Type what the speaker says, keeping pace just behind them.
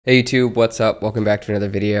Hey YouTube, what's up? Welcome back to another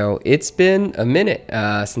video. It's been a minute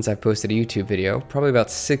since I've posted a YouTube video, probably about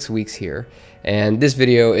 6 weeks here. And this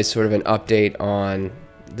video is sort of an update on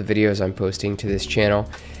the videos I'm posting to this channel.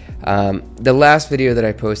 The last video that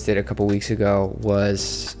I posted a couple weeks ago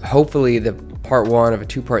was hopefully the part 1 of a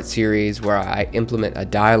 2-part series where I implement a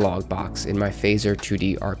dialogue box in my Phaser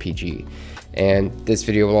 2D RPG. And this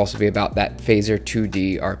video will also be about that Phaser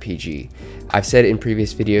 2D RPG. I've said in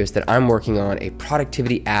previous videos that I'm working on a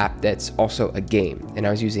productivity app that's also a game, and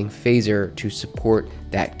I was using Phaser to support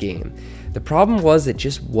that game. The problem was it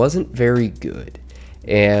just wasn't very good,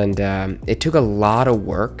 and it took a lot of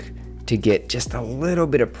work to get just a little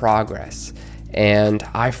bit of progress. And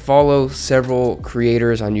I follow several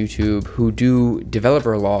creators on YouTube who do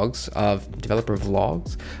developer vlogs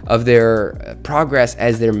of their progress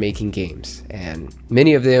as they're making games. And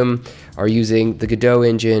many of them are using the Godot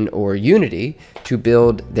engine or Unity to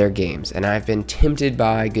build their games. And I've been tempted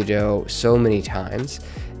by Godot so many times.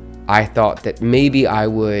 I thought that maybe I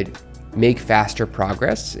would make faster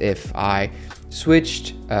progress if I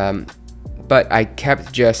switched, but I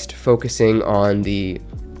kept just focusing on the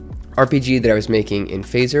RPG that I was making in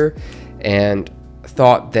Phaser and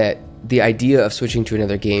thought that the idea of switching to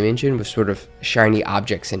another game engine was sort of shiny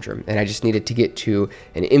object syndrome, and I just needed to get to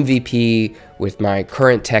an MVP with my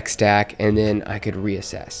current tech stack and then I could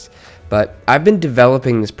reassess. But I've been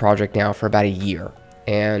developing this project now for about a year,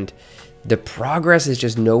 and the progress is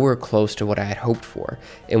just nowhere close to what I had hoped for.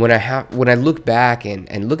 And when I look back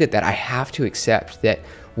and look at that, I have to accept that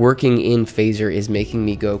working in Phaser is making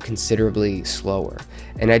me go considerably slower.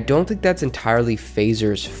 And I don't think that's entirely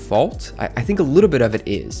Phaser's fault. I think a little bit of it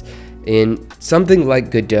is. In something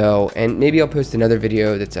like Godot, and maybe I'll post another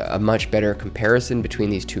video that's a much better comparison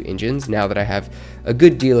between these two engines now that I have a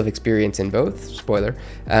good deal of experience in both, spoiler.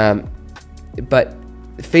 But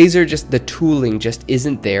Phaser, just the tooling just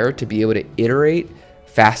isn't there to be able to iterate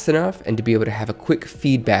fast enough and to be able to have a quick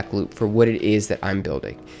feedback loop for what it is that I'm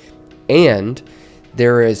building. And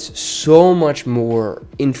there is so much more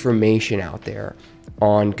information out there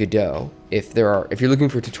on Godot. If you're looking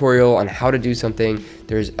for a tutorial on how to do something,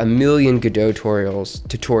 there's a million Godot tutorials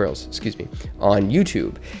on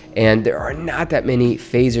YouTube, and there are not that many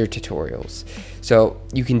Phaser tutorials. So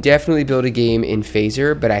you can definitely build a game in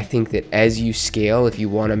Phaser, but I think that as you scale, if you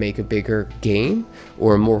want to make a bigger game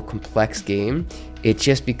or a more complex game, it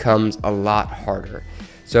just becomes a lot harder.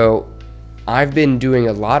 So I've been doing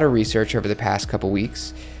a lot of research over the past couple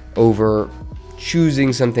weeks over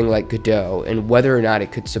choosing something like Godot and whether or not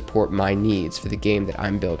it could support my needs for the game that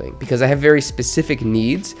I'm building, because I have very specific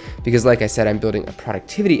needs, because like I said, I'm building a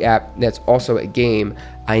productivity app that's also a game.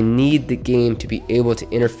 I need the game to be able to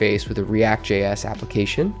interface with a React.js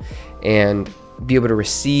application and be able to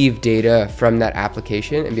receive data from that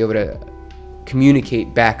application and be able to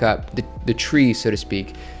communicate back up the tree, so to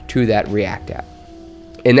speak, to that React app.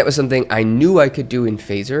 And that was something I knew I could do in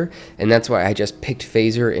Phaser, and that's why I just picked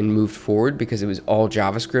Phaser and moved forward, because it was all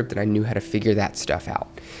JavaScript and I knew how to figure that stuff out.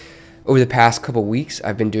 Over the past couple weeks,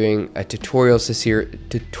 I've been doing a tutorial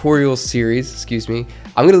series, excuse me.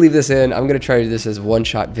 I'm gonna leave this in. I'm gonna try to do this as a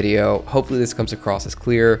one-shot video. Hopefully this comes across as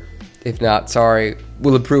clear. If not, sorry,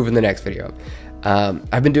 we'll improve in the next video.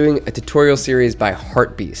 I've been doing a tutorial series by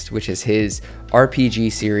Heartbeast, which is his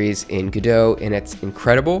RPG series in Godot, and it's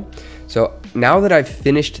incredible. So now that I've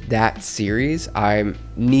finished that series, I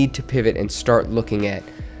need to pivot and start looking at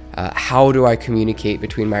how do I communicate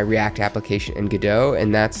between my React application and Godot,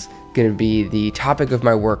 and that's going to be the topic of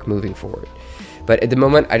my work moving forward. But at the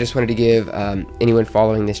moment, I just wanted to give anyone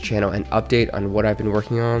following this channel an update on what I've been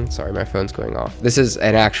working on. Sorry, my phone's going off. This is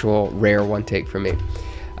an actual rare one take for me.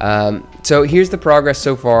 So here's the progress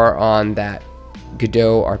so far on that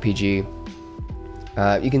Godot RPG.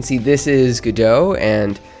 You can see this is Godot,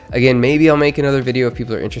 and again, maybe I'll make another video if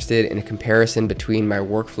people are interested in a comparison between my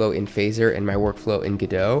workflow in Phaser and my workflow in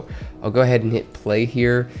Godot. I'll go ahead and hit play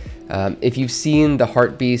here. If you've seen the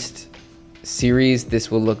Heartbeast series, this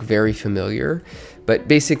will look very familiar, but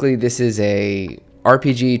basically this is a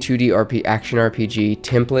RPG, 2D action RPG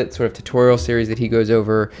template sort of tutorial series that he goes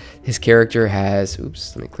over. His character has,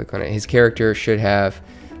 oops, let me click on it. His character should have,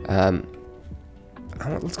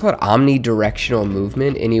 let's call it omnidirectional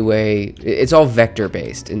movement. Anyway, it's all vector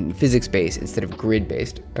based and physics based instead of grid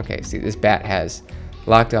based. Okay, see, this bat has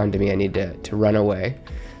locked onto me. I need to run away.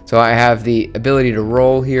 So I have the ability to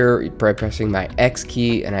roll here by pressing my X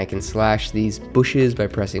key, and I can slash these bushes by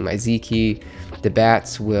pressing my Z key. The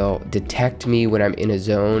bats will detect me when I'm in a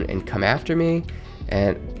zone and come after me,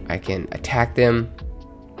 and I can attack them,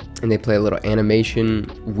 and they play a little animation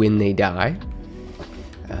when they die.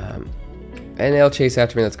 And they'll chase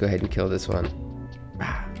after me. Let's go ahead and kill this one.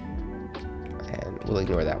 we'll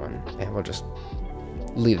ignore that one and we'll just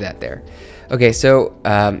leave that there. Okay, so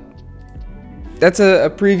that's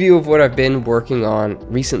a preview of what I've been working on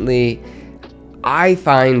recently. I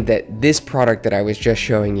find that this product that I was just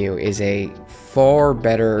showing you is a far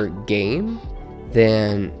better game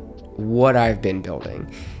than what I've been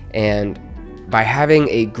building. And by having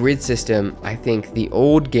a grid system, I think the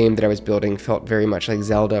old game that I was building felt very much like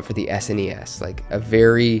Zelda for the SNES, like a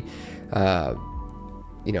very,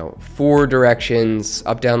 you know, 4 directions,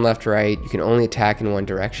 up, down, left, right. You can only attack in one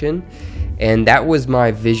direction. And that was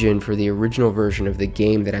my vision for the original version of the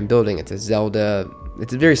game that I'm building. It's a Zelda,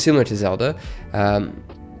 it's very similar to Zelda.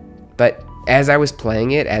 But as I was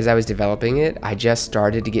playing it, as I was developing it, I just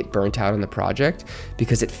started to get burnt out on the project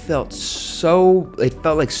because it felt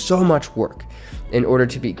like so much work in order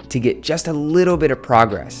to get just a little bit of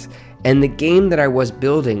progress. And the game that I was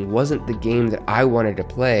building wasn't the game that I wanted to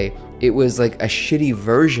play. It was like a shitty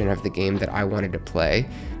version of the game that I wanted to play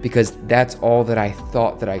because that's all that I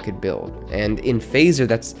thought that I could build. And in Phaser,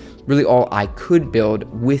 that's really all I could build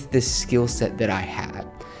with the skill set that I had.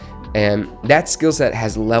 And that skill set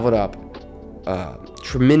has leveled up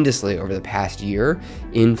tremendously over the past year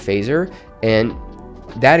in Phaser. And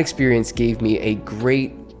that experience gave me a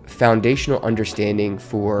great foundational understanding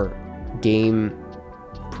for game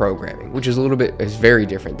programming, which is very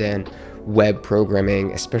different than web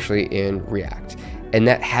programming, especially in React. And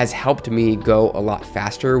that has helped me go a lot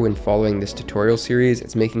faster when following this tutorial series.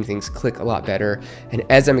 It's making things click a lot better. And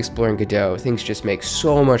as I'm exploring Godot, things just make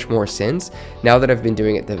so much more sense now that I've been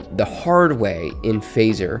doing it the hard way in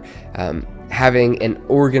Phaser. Having an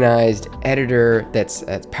organized editor that's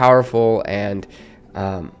powerful and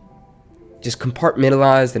just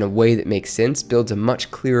compartmentalized in a way that makes sense builds a much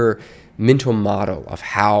clearer mental model of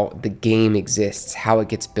how the game exists, how it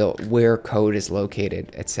gets built, where code is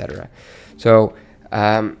located, etc. So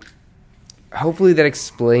hopefully that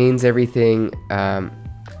explains everything.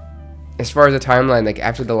 As far as the timeline, like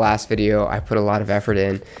after the last video, I put a lot of effort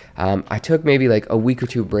in. I took maybe like a week or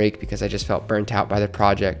 2 break because I just felt burnt out by the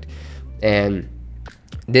project. And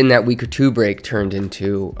then that week or 2 break turned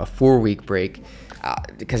into a 4-week break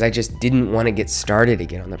because I just didn't want to get started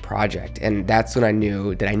again on the project. And that's when I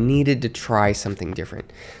knew that I needed to try something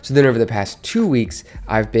different. So then over the past 2 weeks,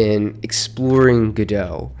 I've been exploring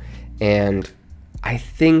Godot. And I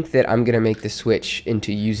think that I'm going to make the switch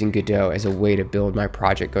into using Godot as a way to build my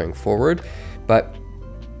project going forward. But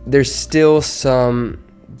there's still some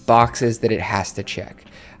boxes that it has to check.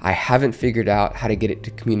 I haven't figured out how to get it to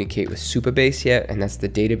communicate with Supabase yet, and that's the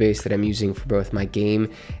database that I'm using for both my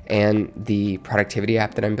game and the productivity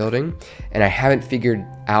app that I'm building. And I haven't figured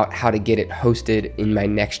out how to get it hosted in my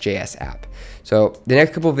Next.js app. So the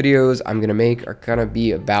next couple of videos I'm gonna make are gonna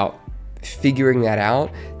be about figuring that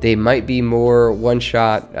out. They might be more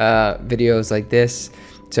one-shot videos like this.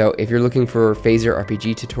 So if you're looking for Phaser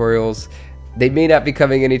RPG tutorials, they may not be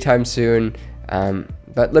coming anytime soon.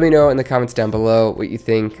 But let me know in the comments down below what you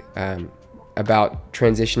think about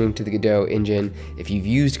transitioning to the Godot engine. If you've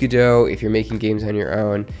used Godot, if you're making games on your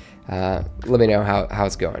own, let me know how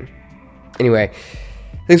it's going. Anyway,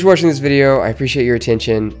 thanks for watching this video. I appreciate your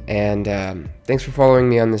attention, and thanks for following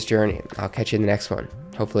me on this journey. I'll catch you in the next one.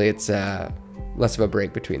 Hopefully it's less of a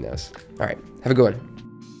break between those. All right, have a good one.